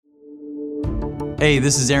Hey,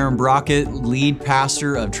 this is Aaron Brockett, lead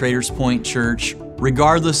pastor of Traders Point Church.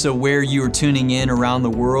 Regardless of where you are tuning in around the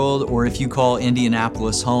world or if you call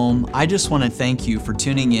Indianapolis home, I just want to thank you for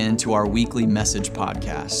tuning in to our weekly message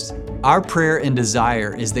podcast. Our prayer and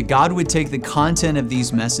desire is that God would take the content of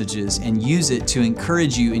these messages and use it to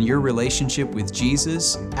encourage you in your relationship with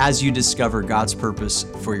Jesus as you discover God's purpose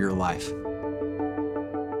for your life.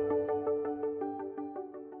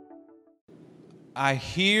 I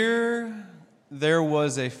hear there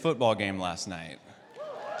was a football game last night.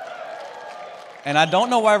 And I don't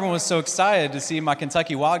know why everyone was so excited to see my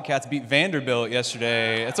Kentucky Wildcats beat Vanderbilt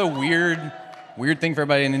yesterday. It's a weird thing for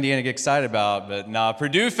everybody in Indiana to get excited about. But nah,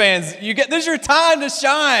 Purdue fans, this is your time to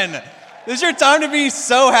shine. This is your time to be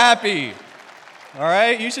so happy. All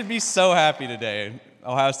right? You should be so happy today.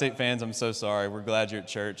 Ohio State fans, I'm so sorry. We're glad you're at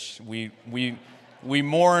church. We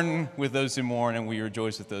mourn with those who mourn, and we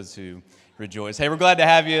rejoice with those who rejoice. Hey, we're glad to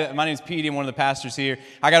have you. My name is Petey. I'm one of the pastors here.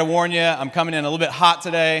 I got to warn you, I'm coming in a little bit hot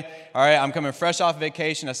today. All right, I'm coming fresh off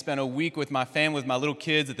vacation. I spent a week with my family, with my little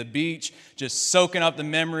kids at the beach, just soaking up the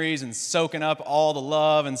memories and soaking up all the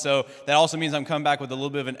love. And so that also means I'm coming back with a little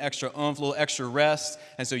bit of an extra oomph, a little extra rest.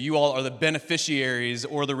 And so you all are the beneficiaries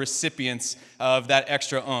or the recipients of that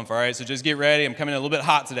extra oomph. All right, so just get ready. I'm coming in a little bit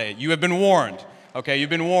hot today. You have been warned. Okay, you've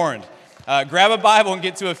been warned. Grab a Bible and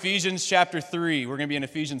get to Ephesians chapter 3. We're going to be in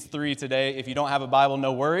Ephesians 3 today. If you don't have a Bible,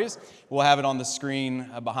 no worries. We'll have it on the screen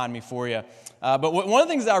behind me for you. But one of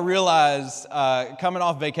the things that I realized coming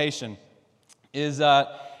off vacation is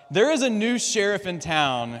there is a new sheriff in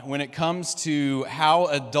town when it comes to how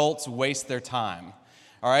adults waste their time.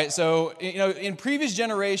 All right, so, in previous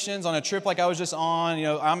generations, on a trip like I was just on,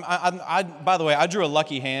 by the way, I drew a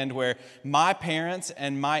lucky hand where my parents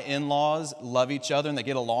and my in-laws love each other and they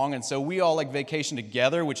get along, and so we all vacation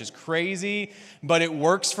together, which is crazy, but it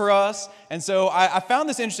works for us. And so I found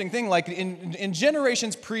this interesting thing, in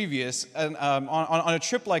generations previous, on a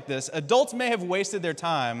trip like this, adults may have wasted their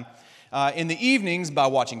time in the evenings by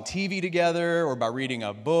watching TV together or by reading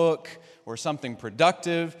a book or something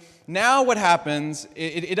productive. Now what happens,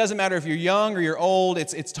 it doesn't matter if you're young or you're old,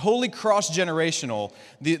 it's totally cross-generational.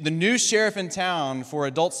 The new sheriff in town for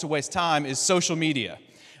adults to waste time is social media.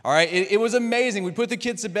 All right, it was amazing. We'd put the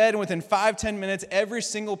kids to bed, and within 5-10 minutes, every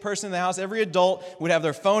single person in the house, every adult would have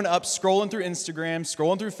their phone up, scrolling through Instagram,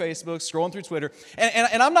 scrolling through Facebook, scrolling through Twitter.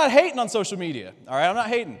 And I'm not hating on social media, all right? I'm not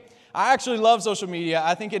hating. I actually love social media.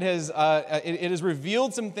 I think it has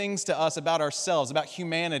revealed some things to us about ourselves, about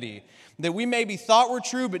humanity, that we maybe thought were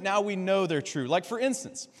true, but now we know they're true. Like, for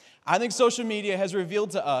instance, I think social media has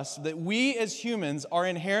revealed to us that we as humans are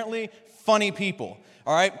inherently funny people.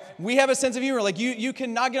 All right? We have a sense of humor. Like, you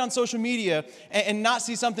cannot get on social media and not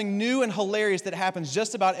see something new and hilarious that happens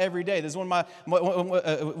just about every day. This is one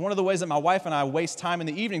of the ways that my wife and I waste time in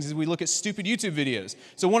the evenings is we look at stupid YouTube videos.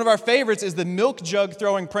 So one of our favorites is the milk jug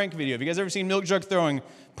throwing prank video. Have you guys ever seen milk jug throwing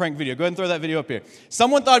prank video? Go ahead and throw that video up here.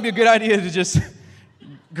 Someone thought it'd be a good idea to just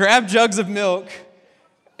grab jugs of milk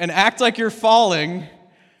and act like you're falling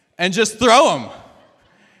and just throw them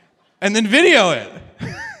and then video it.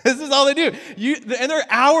 This is all they do. And there are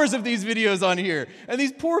hours of these videos on here. And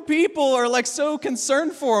these poor people are so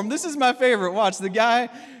concerned for them. This is my favorite. Watch, the guy,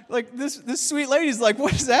 this sweet lady's like,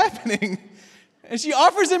 what is happening? And she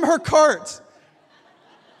offers him her cart.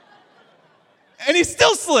 And he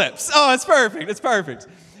still slips. Oh, it's perfect. It's perfect.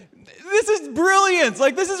 This is brilliance.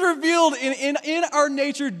 This is revealed in our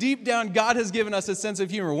nature deep down. God has given us a sense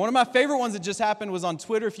of humor. One of my favorite ones that just happened was on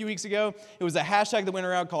Twitter a few weeks ago. It was a hashtag that went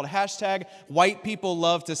around called hashtag white people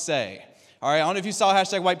love to say. All right, I don't know if you saw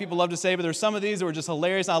hashtag white people love to say, but there were some of these that were just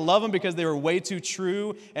hilarious. I love them because they were way too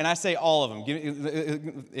true, and I say all of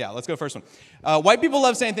them. Yeah, let's go first one. White people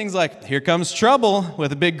love saying things like, here comes trouble,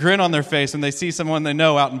 with a big grin on their face when they see someone they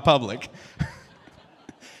know out in public. I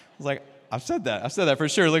was like, I've said that for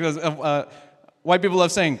sure. White people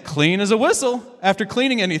love saying, clean as a whistle after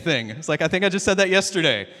cleaning anything. It's like, I think I just said that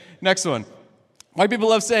yesterday. Next one. White people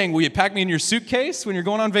love saying, will you pack me in your suitcase when you're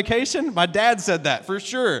going on vacation? My dad said that for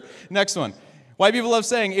sure. Next one. White people love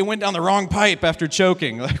saying, it went down the wrong pipe after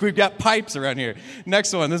choking. We've got pipes around here.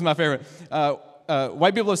 Next one. This is my favorite.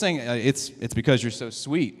 White people love saying, it's because you're so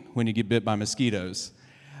sweet when you get bit by mosquitoes.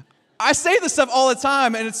 I say this stuff all the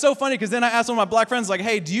time, and it's so funny because then I asked one of my black friends,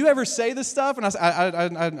 hey, do you ever say this stuff? And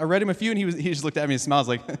I read him a few, and he just looked at me and smiled,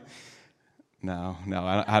 like, no,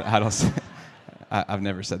 I don't say, I've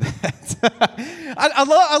never said that.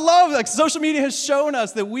 I love social media has shown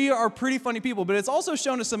us that we are pretty funny people, but it's also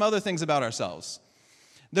shown us some other things about ourselves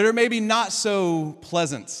that are maybe not so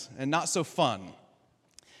pleasant and not so fun.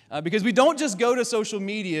 Because we don't just go to social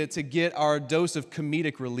media to get our dose of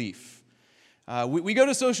comedic relief. We go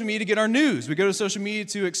to social media to get our news. We go to social media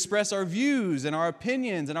to express our views and our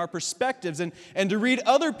opinions and our perspectives and to read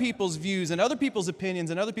other people's views and other people's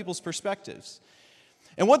opinions and other people's perspectives.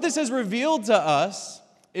 And what this has revealed to us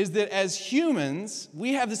is that as humans,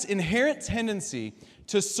 we have this inherent tendency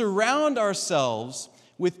to surround ourselves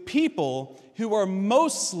with people who are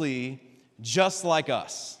mostly just like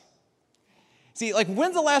us. See, like,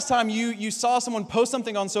 when's the last time you saw someone post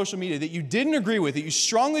something on social media that you didn't agree with, that you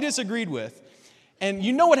strongly disagreed with, and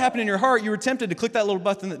you know what happened in your heart? You were tempted to click that little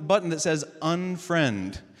button that says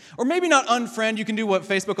unfriend. Or maybe not unfriend. You can do what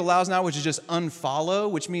Facebook allows now, which is just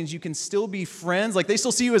unfollow, which means you can still be friends. Like, they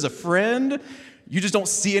still see you as a friend. You just don't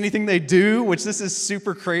see anything they do, which this is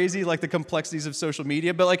super crazy, like the complexities of social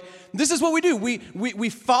media. But like, this is what we do. We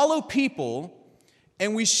follow people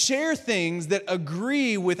and we share things that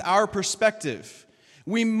agree with our perspective.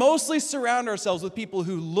 We mostly surround ourselves with people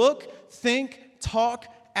who look, think, talk,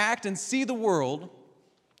 act, and see the world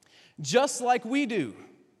just like we do.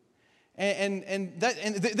 And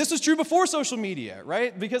this was true before social media,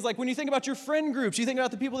 right? Because like when you think about your friend groups, you think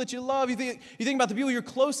about the people that you love, you think about the people you're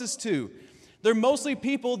closest to. They're mostly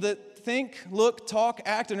people that think, look, talk,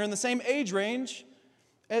 act, and are in the same age range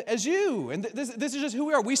as you. And this is just who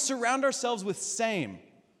we are. We surround ourselves with same.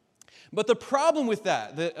 But the problem with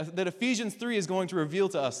that Ephesians 3 is going to reveal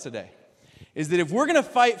to us today is that if we're going to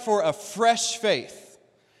fight for a fresh faith,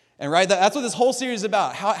 and right, that's what this whole series is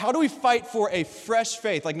about. How do we fight for a fresh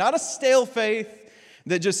faith? Like not a stale faith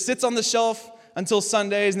that just sits on the shelf until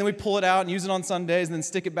Sundays, and then we pull it out and use it on Sundays, and then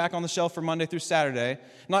stick it back on the shelf for Monday through Saturday.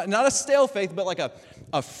 Not a stale faith, but like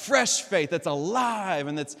a fresh faith that's alive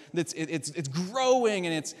and it's growing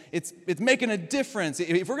and it's making a difference.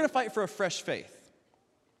 If we're going to fight for a fresh faith,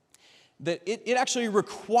 that it actually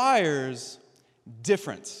requires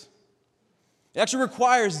difference. It actually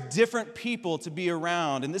requires different people to be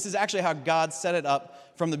around, and this is actually how God set it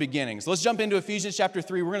up from the beginning. So let's jump into Ephesians chapter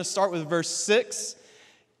 3. We're going to start with verse 6,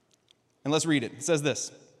 and let's read it. It says this.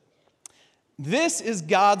 This is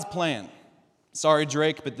God's plan. Sorry,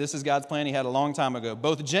 Drake, but this is God's plan he had a long time ago.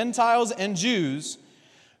 Both Gentiles and Jews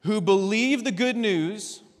who believe the good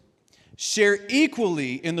news share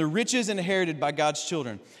equally in the riches inherited by God's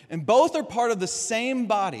children, and both are part of the same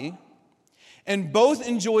body, and both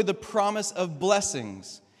enjoy the promise of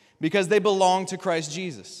blessings because they belong to Christ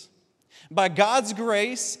Jesus. By God's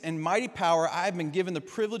grace and mighty power, I have been given the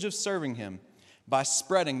privilege of serving him by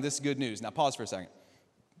spreading this good news. Now pause for a second.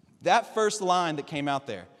 That first line that came out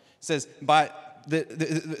there says,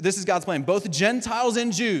 this is God's plan. Both Gentiles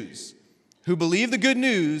and Jews who believe the good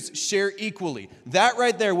news share equally. That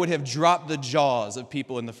right there would have dropped the jaws of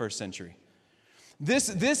people in the first century.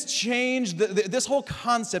 This changed, this whole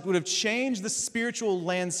concept would have changed the spiritual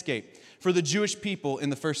landscape for the Jewish people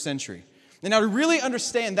in the first century. And now to really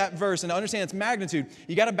understand that verse and to understand its magnitude,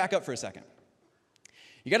 you got to back up for a second.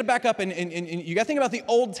 You got to back up and you got to think about the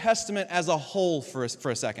Old Testament as a whole for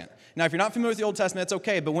a second. Now, if you're not familiar with the Old Testament, that's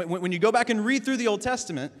okay. But when you go back and read through the Old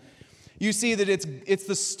Testament, you see that it's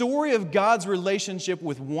the story of God's relationship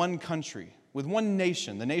with one country, with one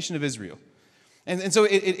nation, the nation of Israel. And so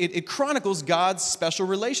it chronicles God's special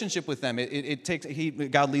relationship with them.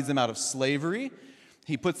 God leads them out of slavery.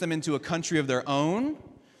 He puts them into a country of their own.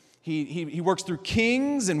 He works through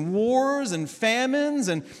kings and wars and famines,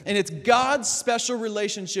 and it's God's special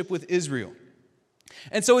relationship with Israel.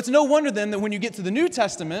 And so it's no wonder then that when you get to the New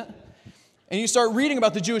Testament and you start reading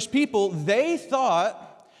about the Jewish people, they thought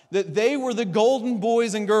that they were the golden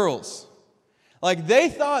boys and girls. Like they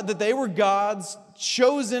thought that they were God's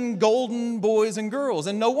chosen golden boys and girls.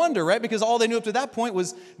 And no wonder, right? Because all they knew up to that point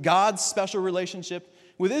was God's special relationship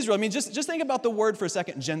with Israel. I mean, just think about the word for a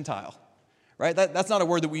second, Gentile. Right? That's not a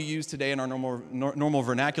word that we use today in our normal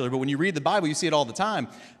vernacular, but when you read the Bible, you see it all the time.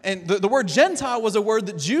 And the word Gentile was a word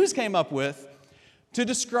that Jews came up with to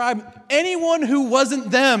describe anyone who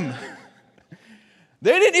wasn't them.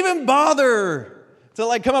 They didn't even bother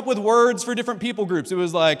to come up with words for different people groups. It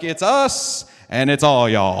was like, it's us and it's all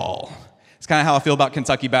y'all. It's kind of how I feel about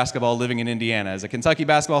Kentucky basketball living in Indiana. As a Kentucky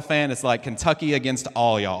basketball fan, it's like Kentucky against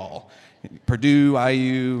all y'all. Purdue,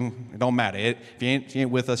 IU, it don't matter. If you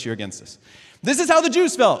ain't with us, you're against us. This is how the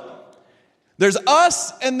Jews felt. There's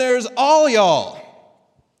us and there's all y'all.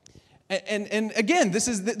 And again,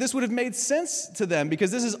 this would have made sense to them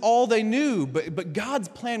because this is all they knew. But God's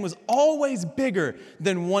plan was always bigger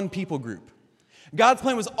than one people group. God's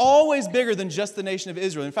plan was always bigger than just the nation of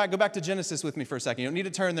Israel. In fact, go back to Genesis with me for a second. You don't need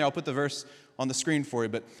to turn there. I'll put the verse on the screen for you.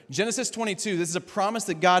 But Genesis 22, this is a promise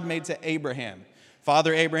that God made to Abraham.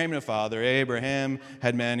 Father Abraham and Father Abraham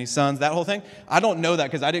had many sons. That whole thing. I don't know that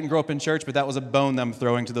because I didn't grow up in church, but that was a bone that I'm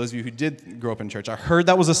throwing to those of you who did grow up in church. I heard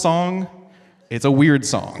that was a song, It's a weird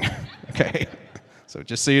song, okay? So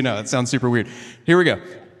just so you know, it sounds super weird. Here we go.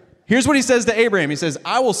 Here's what he says to Abraham. He says,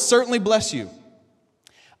 I will certainly bless you.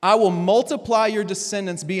 I will multiply your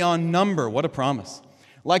descendants beyond number. What a promise.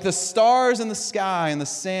 Like the stars in the sky and the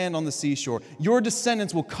sand on the seashore, your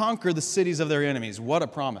descendants will conquer the cities of their enemies. What a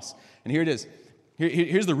promise. And here it is.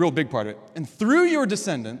 Here's the real big part of it. And through your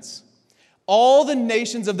descendants, all the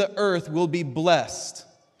nations of the earth will be blessed,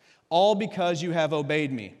 all because you have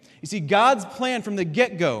obeyed me. You see, God's plan from the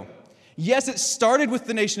get-go, yes, it started with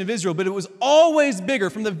the nation of Israel, but it was always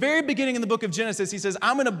bigger. From the very beginning in the book of Genesis, he says,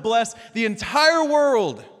 I'm going to bless the entire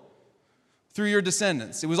world through your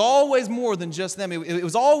descendants. It was always more than just them. It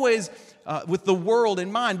was always with the world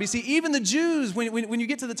in mind. But you see, even the Jews, when you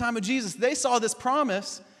get to the time of Jesus, they saw this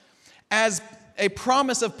promise as a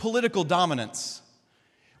promise of political dominance.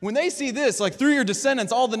 When they see this, like through your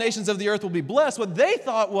descendants, all the nations of the earth will be blessed, what they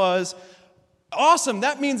thought was, awesome,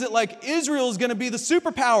 that means that like Israel is going to be the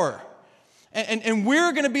superpower. And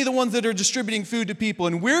we're going to be the ones that are distributing food to people.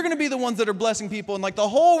 And we're going to be the ones that are blessing people. And like the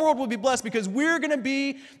whole world will be blessed because we're going to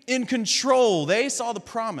be in control. They saw the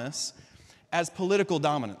promise as political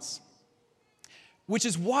dominance. Which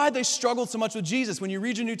is why they struggled so much with Jesus. When you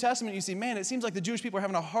read your New Testament, you see, man, it seems like the Jewish people are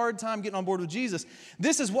having a hard time getting on board with Jesus.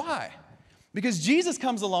 This is why. Because Jesus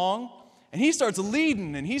comes along and he starts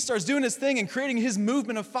leading and he starts doing his thing and creating his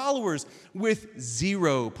movement of followers with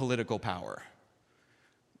zero political power.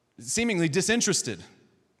 Seemingly disinterested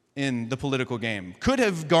in the political game. Could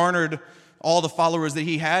have garnered all the followers that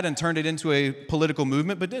he had and turned it into a political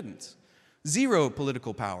movement, but didn't. Zero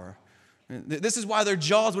political power. This is why their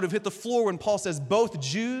jaws would have hit the floor when Paul says both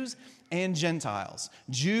Jews and Gentiles,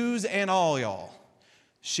 Jews and all y'all,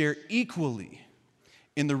 share equally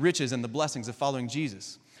in the riches and the blessings of following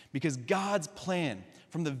Jesus. Because God's plan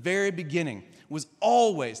from the very beginning was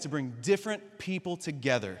always to bring different people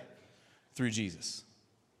together through Jesus.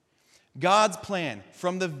 God's plan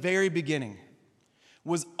from the very beginning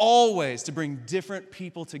was always to bring different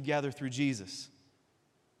people together through Jesus.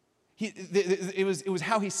 It was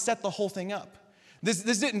how he set the whole thing up. This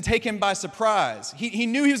didn't take him by surprise. He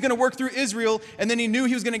knew he was going to work through Israel, and then he knew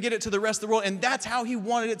he was going to get it to the rest of the world, and that's how he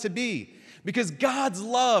wanted it to be. Because God's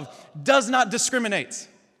love does not discriminate.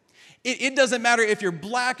 It doesn't matter if you're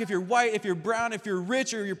black, if you're white, if you're brown, if you're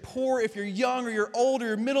rich or you're poor, if you're young or you're old or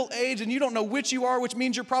you're middle-aged and you don't know which you are, which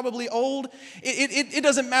means you're probably old. It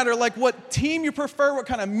doesn't matter like what team you prefer, what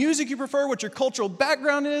kind of music you prefer, what your cultural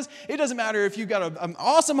background is. It doesn't matter if you've got an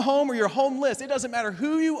awesome home or you're homeless. It doesn't matter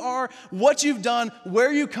who you are, what you've done,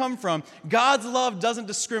 where you come from. God's love doesn't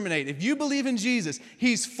discriminate. If you believe in Jesus,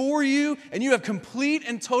 he's for you and you have complete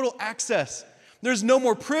and total access. There's no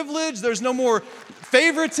more privilege. There's no more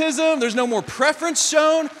favoritism. There's no more preference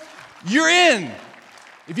shown. You're in.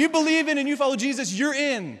 If you believe in and you follow Jesus, you're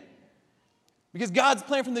in. Because God's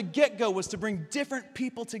plan from the get-go was to bring different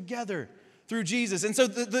people together through Jesus. And so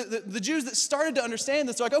the Jews that started to understand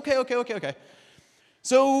this are like, okay.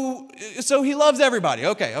 So he loves everybody.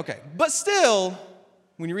 Okay. But still,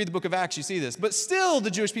 when you read the book of Acts, you see this. But still, the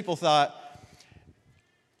Jewish people thought,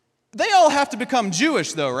 they all have to become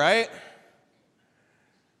Jewish though, right?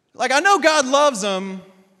 Like, I know God loves them.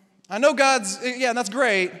 I know that's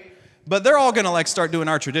great. But they're all going to, start doing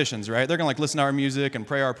our traditions, right? They're going to, listen to our music and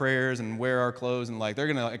pray our prayers and wear our clothes and,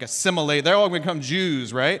 they're going to, assimilate. They're all going to become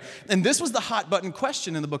Jews, right? And this was the hot-button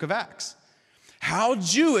question in the book of Acts. How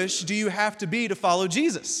Jewish do you have to be to follow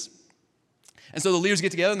Jesus? And so the leaders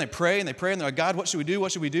get together and they pray, and they're like, God, what should we do?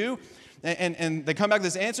 What should we do? And they come back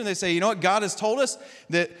with this answer, and they say, you know what? God has told us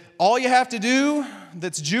that all you have to do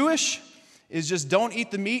that's Jewish is just don't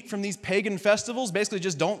eat the meat from these pagan festivals. Basically,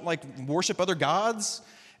 just don't worship other gods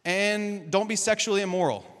and don't be sexually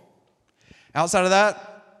immoral. Outside of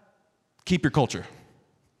that, keep your culture.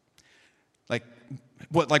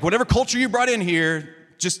 Whatever culture you brought in here,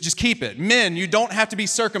 just keep it. Men, you don't have to be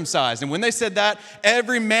circumcised. And when they said that,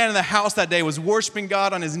 every man in the house that day was worshiping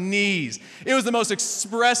God on his knees. It was the most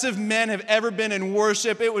expressive men have ever been in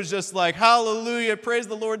worship. It was just like, hallelujah, praise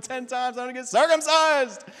the Lord 10 times, I'm going to get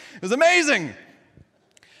circumcised. It was amazing.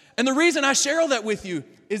 And the reason I share all that with you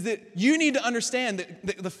is that you need to understand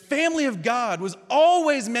that the family of God was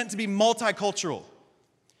always meant to be multicultural.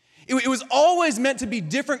 It was always meant to be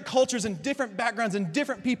different cultures and different backgrounds and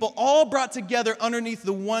different people all brought together underneath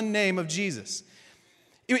the one name of Jesus.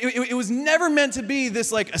 It was never meant to be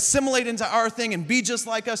this assimilate into our thing and be just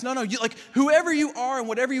like us. No, whoever you are and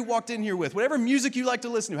whatever you walked in here with, whatever music you like to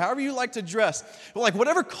listen to, however you like to dress,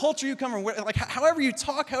 whatever culture you come from, however you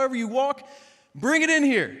talk, however you walk, bring it in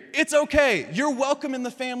here. It's okay. You're welcome in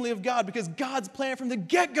the family of God because God's plan from the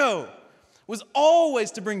get-go was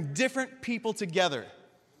always to bring different people together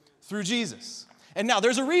through Jesus. And now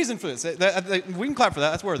there's a reason for this. We can clap for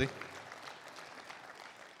that. That's worthy.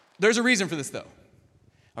 There's a reason for this, though.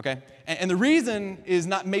 Okay? And the reason is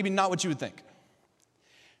maybe not what you would think.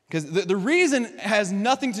 Because the reason has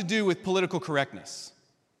nothing to do with political correctness.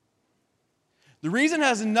 The reason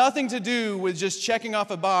has nothing to do with just checking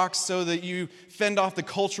off a box so that you fend off the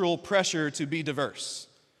cultural pressure to be diverse.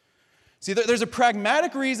 See, there's a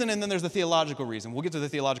pragmatic reason and then there's a theological reason. We'll get to the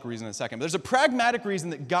theological reason in a second. But there's a pragmatic reason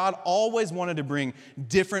that God always wanted to bring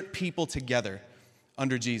different people together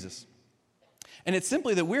under Jesus. And it's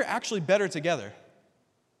simply that we're actually better together.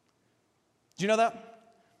 Do you know that?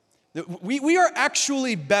 We are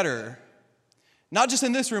actually better, not just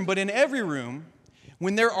in this room, but in every room,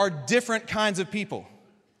 when there are different kinds of people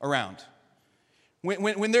around. When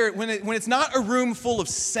it's not a room full of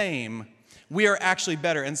same, we are actually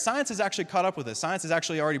better. And science has actually caught up with this. Science has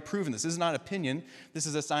actually already proven this. This is not opinion. This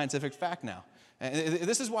is a scientific fact now. And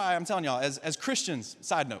this is why I'm telling y'all, as Christians,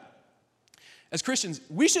 side note, as Christians,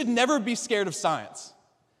 we should never be scared of science.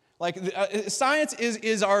 Like, science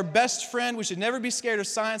is our best friend. We should never be scared of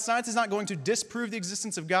science. Science is not going to disprove the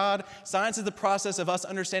existence of God. Science is the process of us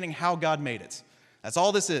understanding how God made it. That's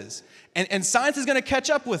all this is. And science is going to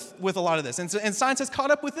catch up with a lot of this. And science has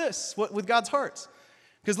caught up with this, with God's heart.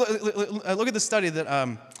 Because look at the study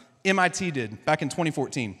that MIT did back in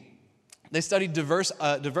 2014. They studied diverse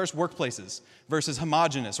workplaces versus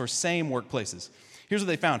homogeneous or same workplaces. Here's what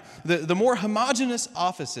they found. The more homogeneous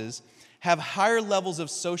offices have higher levels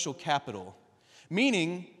of social capital,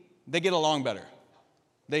 meaning they get along better.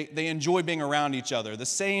 They enjoy being around each other.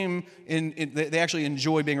 They actually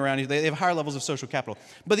enjoy being around each other. They have higher levels of social capital.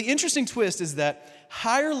 But the interesting twist is that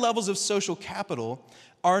higher levels of social capital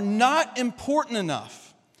are not important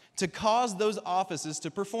enough to cause those offices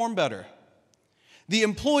to perform better. The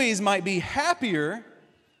employees might be happier,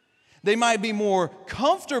 they might be more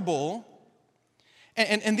comfortable,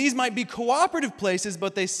 and these might be cooperative places,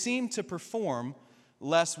 but they seem to perform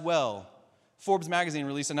less well. Forbes magazine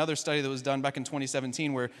released another study that was done back in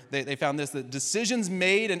 2017 where they found this, that decisions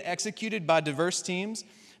made and executed by diverse teams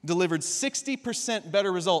delivered 60%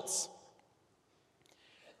 better results.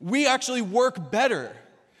 We actually work better.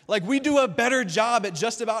 Like, we do a better job at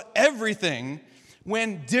just about everything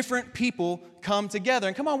when different people come together.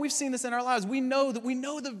 And come on, we've seen this in our lives. We know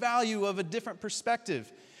the value of a different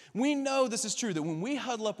perspective. We know this is true, that when we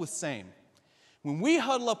huddle up with when we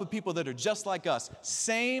huddle up with people that are just like us,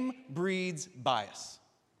 same breeds bias.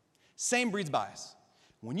 Same breeds bias.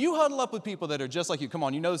 When you huddle up with people that are just like you, come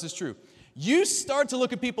on, you know this is true. You start to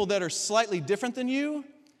look at people that are slightly different than you,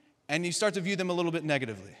 and you start to view them a little bit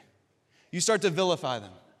negatively. You start to vilify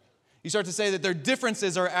them. You start to say that their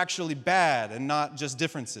differences are actually bad and not just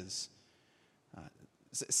differences.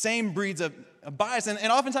 Same breeds of bias, and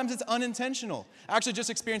oftentimes it's unintentional. I actually just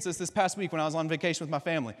experienced this past week when I was on vacation with my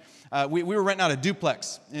family. We were renting out a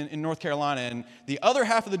duplex in North Carolina, and the other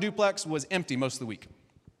half of the duplex was empty most of the week,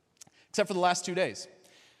 except for the last 2 days.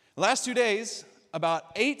 The last 2 days, about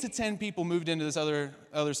 8 to 10 people moved into this other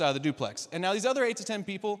side of the duplex. And now these other 8 to 10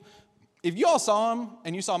 people, if you all saw them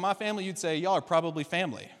and you saw my family, you'd say, y'all are probably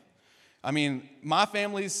family. I mean, my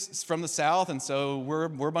family's from the South, and so we're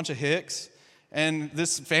a bunch of Hicks. And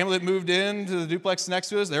this family that moved in to the duplex next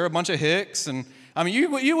to us, they're a bunch of Hicks. And I mean,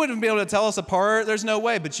 you wouldn't be able to tell us apart. There's no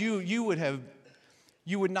way. But you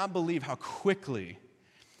would not believe how quickly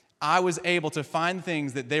I was able to find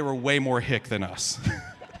things that they were way more Hick than us.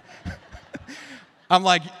 I'm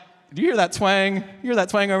like, do you hear that twang? You hear that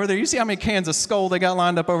twang over there? You see how many cans of Skull they got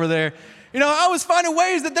lined up over there? You know, I was finding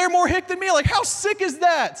ways that they're more Hick than me. Like, how sick is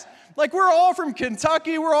that? Like, we're all from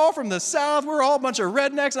Kentucky, we're all from the South, we're all a bunch of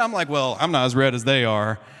rednecks. And I'm like, well, I'm not as red as they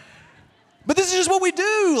are. But this is just what we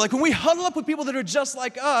do. Like, when we huddle up with people that are just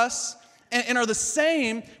like us and are the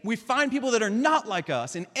same, we find people that are not like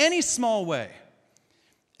us in any small way.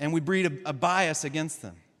 And we breed a bias against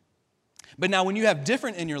them. But now when you have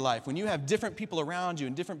different in your life, when you have different people around you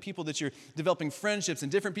and different people that you're developing friendships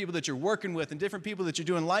and different people that you're working with and different people that you're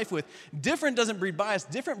doing life with, different doesn't breed bias,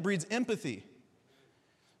 different breeds empathy.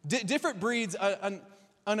 Different breeds an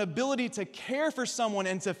ability to care for someone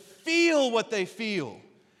and to feel what they feel.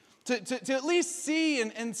 To at least see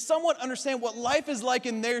and somewhat understand what life is like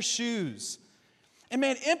in their shoes. And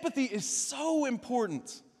man, empathy is so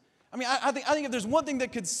important. I mean, I think if there's one thing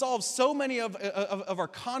that could solve so many of our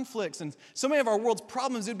conflicts and so many of our world's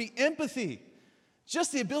problems, it would be empathy.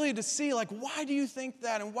 Just the ability to see, like, why do you think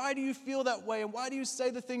that? And why do you feel that way? And why do you say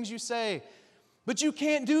the things you say? But you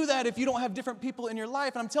can't do that if you don't have different people in your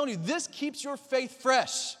life. And I'm telling you, this keeps your faith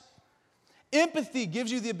fresh. Empathy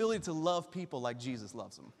gives you the ability to love people like Jesus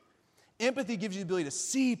loves them. Empathy gives you the ability to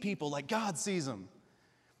see people like God sees them.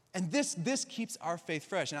 And this keeps our faith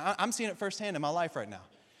fresh. And I'm seeing it firsthand in my life right now.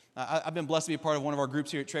 I've been blessed to be a part of one of our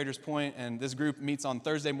groups here at Traders Point, and this group meets on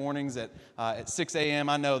Thursday mornings at 6 a.m.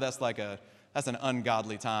 I know that's an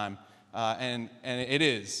ungodly time, and it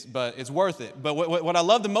is, but it's worth it. But what I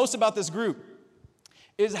love the most about this group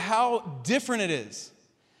is how different it is.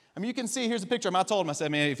 I mean, you can see, here's a picture. I told him, I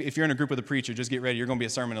said, man, if you're in a group with a preacher, just get ready. You're going to be a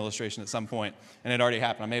sermon illustration at some point, and it already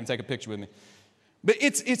happened. I made him take a picture with me. But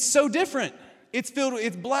it's so different. It's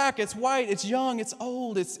black, it's white, it's young, it's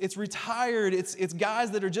old, it's retired, it's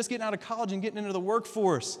guys that are just getting out of college and getting into the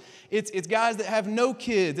workforce. It's guys that have no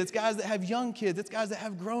kids, it's guys that have young kids, it's guys that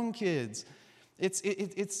have grown kids. It's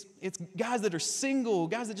guys that are single,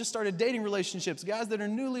 guys that just started dating relationships, guys that are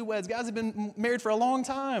newlyweds, guys that have been married for a long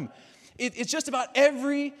time. It's just about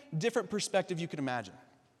every different perspective you can imagine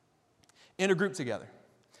in a group together.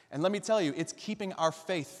 And let me tell you, it's keeping our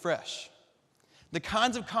faith fresh. The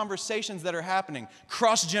kinds of conversations that are happening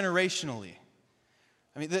cross-generationally.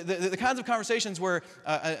 I mean, the kinds of conversations where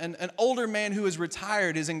an older man who is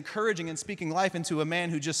retired is encouraging and speaking life into a man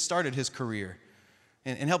who just started his career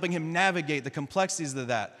and helping him navigate the complexities of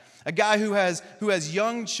that. A guy who has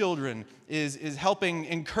young children is helping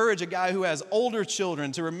encourage a guy who has older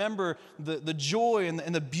children to remember the joy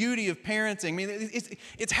and the beauty of parenting. I mean,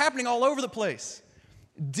 it's happening all over the place.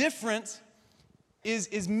 Different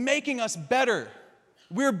is making us better.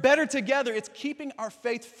 We're better together. It's keeping our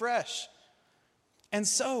faith fresh. And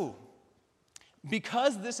so,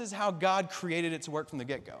 because this is how God created it to work from the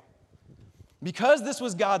get-go, because this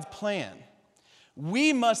was God's plan,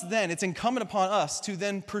 we must then, it's incumbent upon us to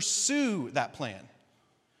then pursue that plan,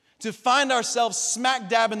 to find ourselves smack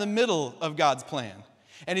dab in the middle of God's plan.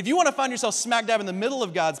 And if you want to find yourself smack dab in the middle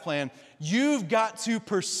of God's plan, you've got to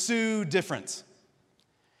pursue difference.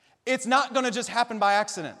 It's not going to just happen by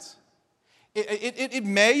accident.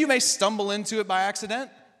 You may stumble into it by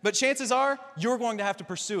accident, but chances are you're going to have to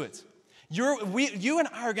pursue it. You and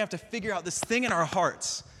I are going to have to figure out this thing in our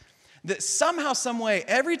hearts that somehow, some way,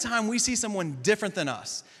 every time we see someone different than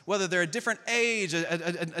us, whether they're a different age,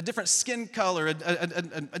 a different skin color,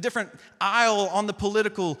 a different aisle on the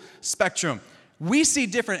political spectrum, we see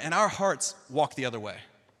different and our hearts walk the other way.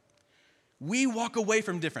 We walk away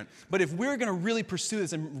from different. But if we're going to really pursue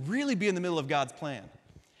this and really be in the middle of God's plan,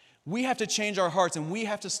 we have to change our hearts and we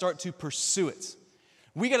have to start to pursue it.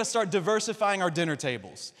 We got to start diversifying our dinner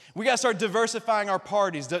tables. We got to start diversifying our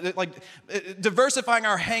parties, diversifying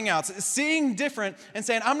our hangouts, seeing different and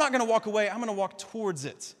saying, I'm not going to walk away, I'm going to walk towards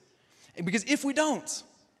it. Because if we don't,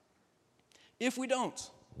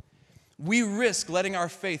 we risk letting our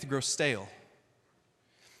faith grow stale.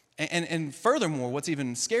 And furthermore, what's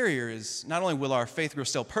even scarier is not only will our faith grow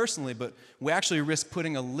stale personally, but we actually risk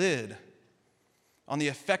putting a lid on the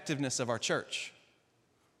effectiveness of our church,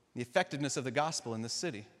 the effectiveness of the gospel in this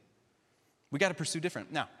city. We got to pursue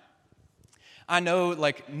different. Now, I know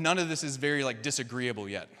none of this is very disagreeable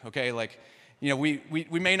yet, okay? We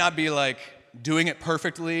may not be doing it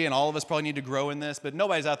perfectly, and all of us probably need to grow in this, but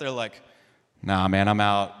nobody's out there nah, man, I'm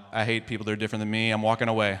out. I hate people that are different than me. I'm walking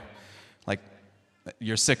away.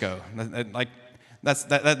 You're sicko. This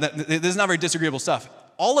is not very disagreeable stuff.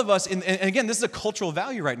 All of us, and again, this is a cultural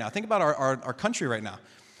value right now. Think about our country right now.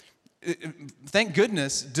 Thank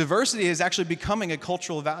goodness, diversity is actually becoming a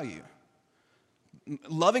cultural value.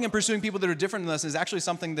 Loving and pursuing people that are different than us is actually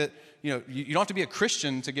something that, you don't have to be a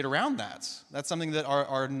Christian to get around that. That's something that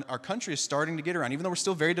our country is starting to get around. Even though we're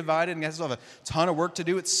still very divided and still have a ton of work to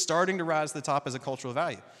do, it's starting to rise to the top as a cultural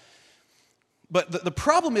value. But the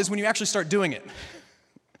problem is when you actually start doing it.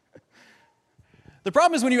 The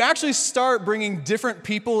problem is when you actually start bringing different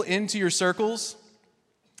people into your circles,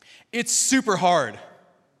 it's super hard.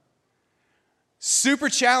 Super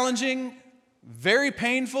challenging, very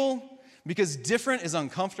painful, because different is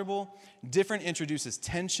uncomfortable, different introduces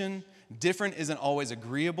tension, different isn't always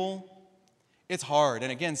agreeable. It's hard.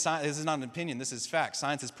 And again, this is not an opinion, this is fact.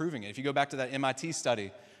 Science is proving it. If you go back to that MIT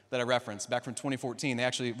study that I referenced back from 2014,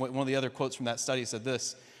 one of the other quotes from that study said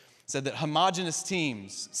that homogeneous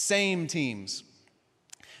teams, same teams,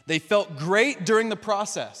 they felt great during the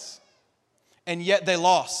process, and yet they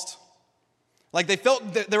lost.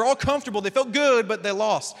 They're all comfortable, they felt good, but they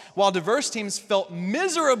lost. While diverse teams felt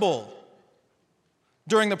miserable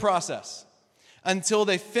during the process until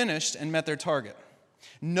they finished and met their target.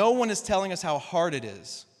 No one is telling us how hard it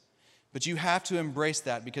is, but you have to embrace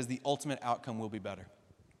that because the ultimate outcome will be better.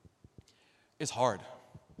 It's hard.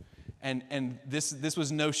 And this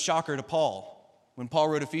was no shocker to Paul. When Paul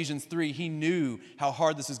wrote Ephesians 3, he knew how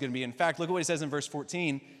hard this was going to be. In fact, look at what he says in verse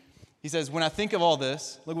 14. He says, when I think of all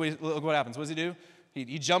this, look what happens. What does he do?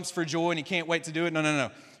 He jumps for joy and he can't wait to do it.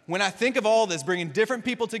 No. when I think of all this, bringing different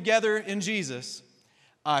people together in Jesus,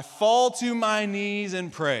 I fall to my knees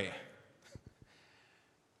and pray.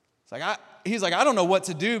 It's like he's like, I don't know what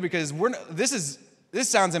to do because this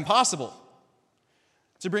sounds impossible.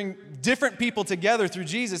 To bring different people together through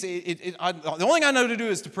Jesus, the only thing I know to do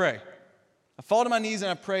is to pray. I fall to my knees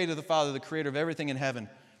and I pray to the Father, the creator of everything in heaven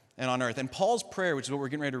and on earth. And Paul's prayer, which is what we're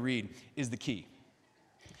getting ready to read, is the key.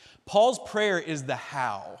 Paul's prayer is the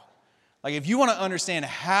how. Like if you want to understand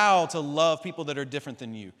how to love people that are different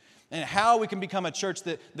than you, and how we can become a church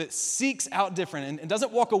that seeks out different and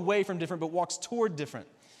doesn't walk away from different, but walks toward different,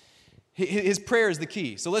 his prayer is the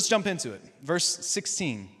key. So let's jump into it. Verse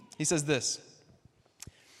 16, he says this,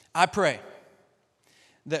 I pray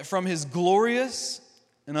that from his glorious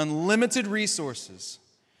and unlimited resources,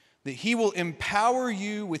 that he will empower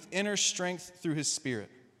you with inner strength through his Spirit.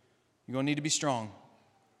 You're going to need to be strong.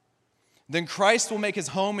 Then Christ will make his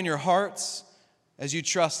home in your hearts as you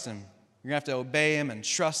trust him. You're going to have to obey him and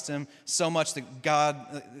trust him so much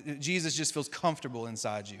that Jesus just feels comfortable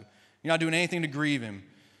inside you. You're not doing anything to grieve him,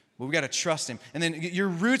 but we've got to trust him. And then your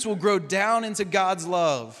roots will grow down into God's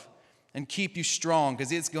love and keep you strong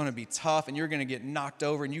because it's going to be tough and you're going to get knocked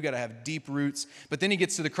over and you got to have deep roots. But then he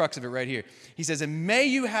gets to the crux of it right here. He says, and may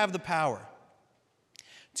you have the power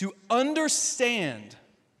to understand,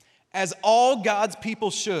 as all God's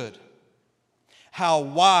people should, how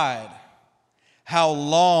wide, how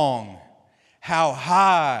long, how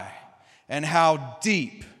high, and how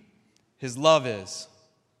deep his love is.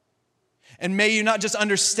 And may you not just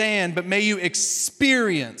understand, but may you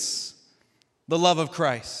experience the love of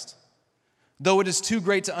Christ, though it is too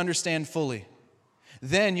great to understand fully.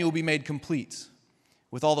 Then you will be made complete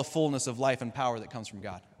with all the fullness of life and power that comes from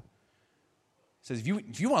God. He says, if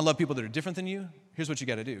you want to love people that are different than you, here's what you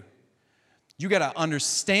got to do. You got to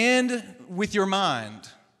understand with your mind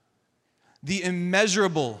the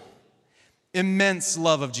immeasurable, immense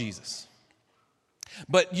love of Jesus.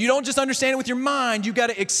 But you don't just understand it with your mind, you got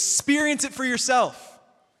to experience it for yourself.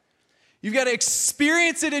 You've got to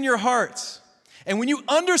experience it in your heart. And when you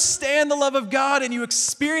understand the love of God and you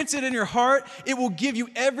experience it in your heart, it will give you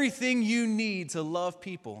everything you need to love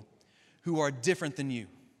people who are different than you.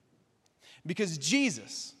 Because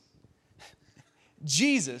Jesus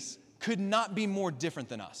could not be more different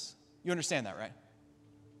than us. You understand that, right?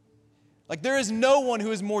 Like there is no one who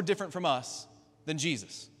is more different from us than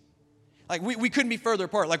Jesus. Like we couldn't be further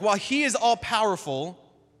apart. Like while he is all powerful,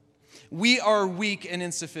 we are weak and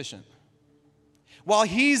insufficient. While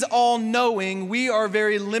he's all knowing, we are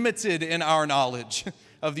very limited in our knowledge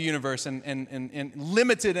of the universe and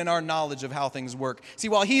limited in our knowledge of how things work. See,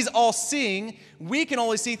 while he's all seeing, we can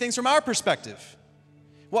only see things from our perspective.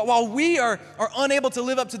 While we are unable to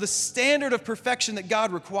live up to the standard of perfection that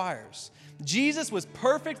God requires, Jesus was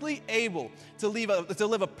perfectly able to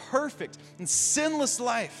live a perfect and sinless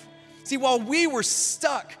life. See, while we were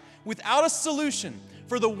stuck without a solution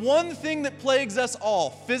for the one thing that plagues us all,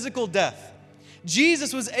 physical death,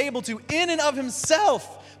 Jesus was able to, in and of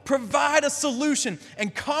himself, provide a solution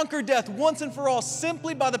and conquer death once and for all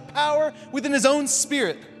simply by the power within his own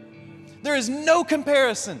Spirit. There is no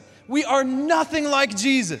comparison. We are nothing like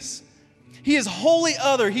Jesus. He is wholly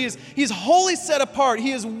other. He is wholly set apart.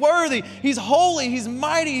 He is worthy. He's holy. He's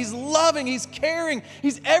mighty. He's loving. He's caring.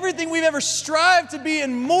 He's everything we've ever strived to be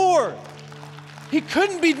and more. He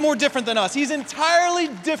couldn't be more different than us. He's entirely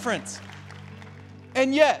different.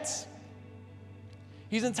 And yet,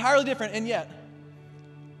 he's entirely different, and yet,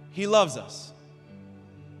 he loves us.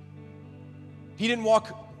 He didn't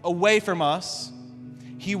walk away from us.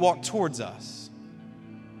 He walked towards us.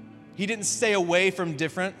 He didn't stay away from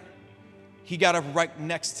different. He got up right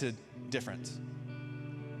next to different.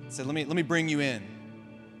 He said, let me bring you in.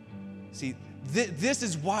 See, this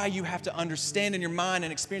is why you have to understand in your mind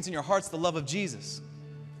and experience in your hearts the love of Jesus.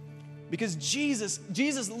 Because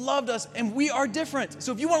Jesus loved us and we are different.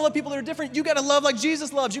 So if you want to love people that are different, you got to love like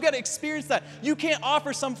Jesus loves. You got to experience that. You can't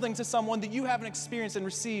offer something to someone that you haven't experienced and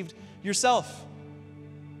received yourself.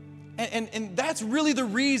 And that's really the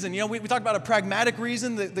reason. You know, we talk about a pragmatic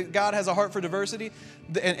reason that God has a heart for diversity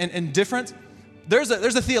and difference. There's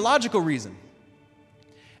a theological reason.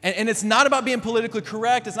 And it's not about being politically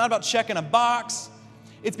correct. It's not about checking a box.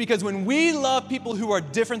 It's because when we love people who are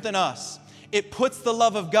different than us, it puts the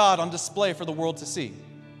love of God on display for the world to see.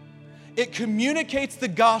 It communicates the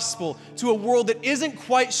gospel to a world that isn't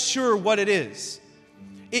quite sure what it is.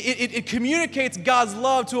 It communicates God's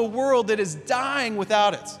love to a world that is dying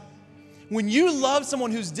without it. When you love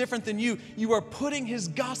someone who's different than you, you are putting his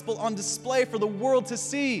gospel on display for the world to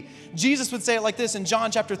see. Jesus would say it like this in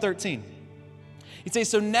John chapter 13. He'd say,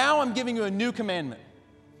 so now I'm giving you a new commandment.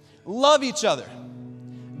 Love each other,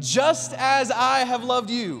 just as I have loved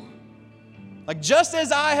you. Like, just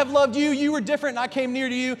as I have loved you, you were different and I came near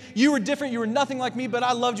to you. You were different, you were nothing like me, but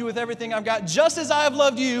I loved you with everything I've got. Just as I have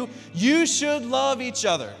loved you, you should love each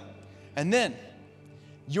other. And then,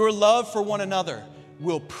 your love for one another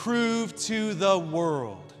will prove to the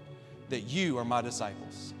world that you are my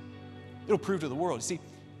disciples. It'll prove to the world. You see,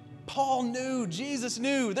 Paul knew, Jesus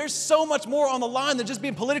knew, there's so much more on the line than just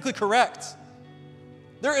being politically correct.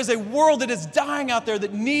 There is a world that is dying out there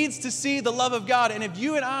that needs to see the love of God. And if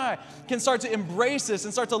you and I can start to embrace this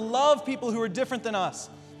and start to love people who are different than us,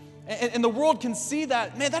 and the world can see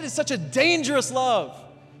that, man, that is such a dangerous love.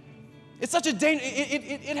 It's such a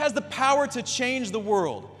it has the power to change the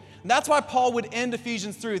world. And that's why Paul would end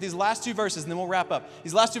Ephesians 3 with these last two verses, and then we'll wrap up.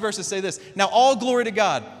 These last two verses say this: now all glory to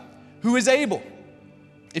God, who is able.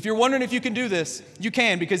 If you're wondering if you can do this, you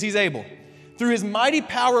can, because he's able, through his mighty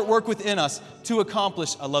power at work within us, to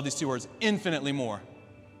accomplish, I love these two words, infinitely more.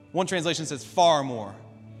 One translation says far more.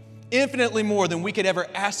 Infinitely more than we could ever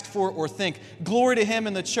ask for or think. Glory to him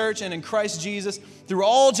in the church and in Christ Jesus through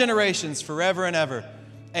all generations, forever and ever.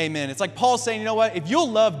 Amen. It's like Paul's saying, you know what? If you'll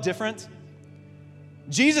love different,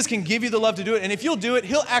 Jesus can give you the love to do it. And if you'll do it,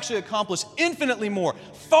 he'll actually accomplish infinitely more,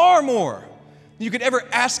 far more than you could ever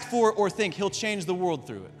ask for or think. He'll change the world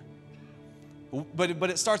through it. But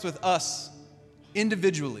it starts with us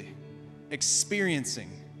individually experiencing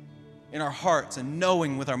in our hearts and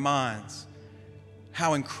knowing with our minds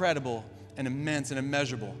how incredible and immense and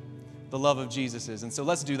immeasurable the love of Jesus is. And so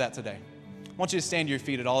let's do that today. I want you to stand to your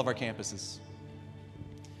feet at all of our campuses.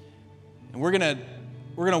 And we're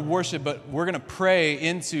gonna worship, but we're gonna pray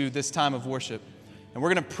into this time of worship. And we're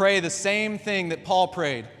gonna pray the same thing that Paul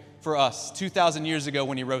prayed for us 2,000 years ago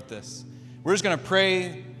when he wrote this. We're just gonna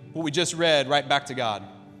pray what we just read right back to God.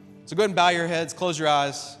 So go ahead and bow your heads, close your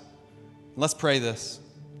eyes, and let's pray this.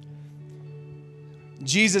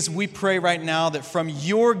 Jesus, we pray right now that from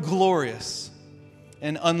your glorious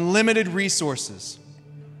and unlimited resources,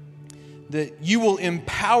 that you will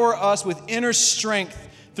empower us with inner strength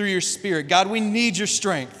through your Spirit. God, we need your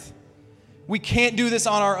strength. We can't do this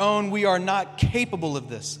on our own. We are not capable of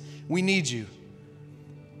this. We need you.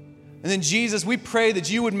 And then, Jesus, we pray that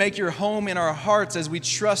you would make your home in our hearts as we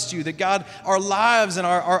trust you, that, God, our lives and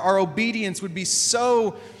our obedience would be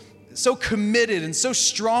so committed and so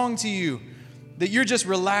strong to you that you're just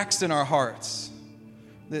relaxed in our hearts,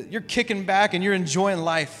 that you're kicking back and you're enjoying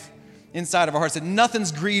life inside of our hearts, that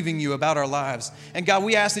nothing's grieving you about our lives. And God,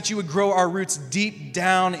 we ask that you would grow our roots deep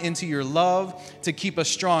down into your love to keep us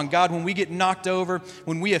strong. God, when we get knocked over,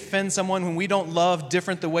 when we offend someone, when we don't love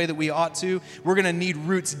different the way that we ought to, we're going to need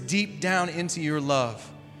roots deep down into your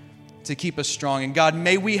love to keep us strong. And God,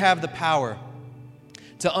 may we have the power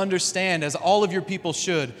to understand, as all of your people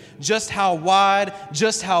should, just how wide,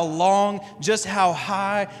 just how long, just how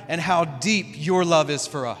high, and how deep your love is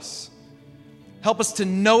for us. Help us to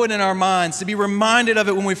know it in our minds, to be reminded of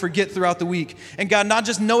it when we forget throughout the week. And God, not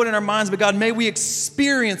just know it in our minds, but God, may we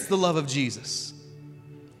experience the love of Jesus.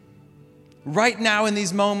 Right now in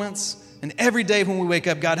these moments, and every day when we wake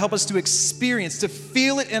up, God, help us to experience, to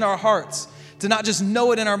feel it in our hearts, to not just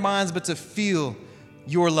know it in our minds, but to feel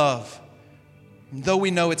your love. Though we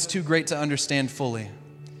know it's too great to understand fully,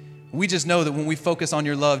 we just know that when we focus on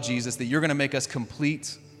your love, Jesus, that you're going to make us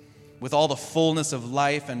complete with all the fullness of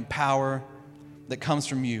life and power that comes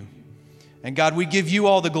from you. And God, we give you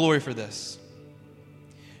all the glory for this.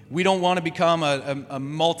 We don't want to become a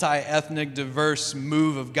multi-ethnic, diverse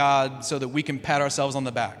move of God so that we can pat ourselves on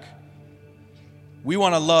the back. We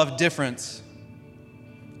want to love difference,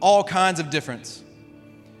 all kinds of difference,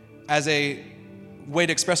 as a way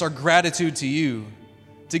to express our gratitude to you,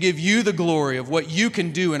 to give you the glory of what you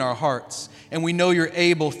can do in our hearts. And we know you're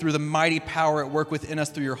able, through the mighty power at work within us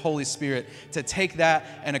through your Holy Spirit, to take that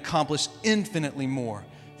and accomplish infinitely more,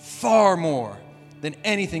 far more than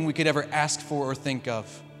anything we could ever ask for or think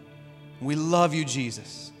of. We love you,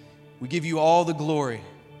 Jesus. We give you all the glory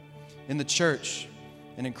in the church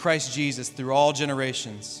and in Christ Jesus through all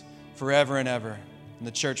generations, forever and ever. And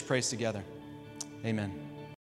the church prays together. Amen.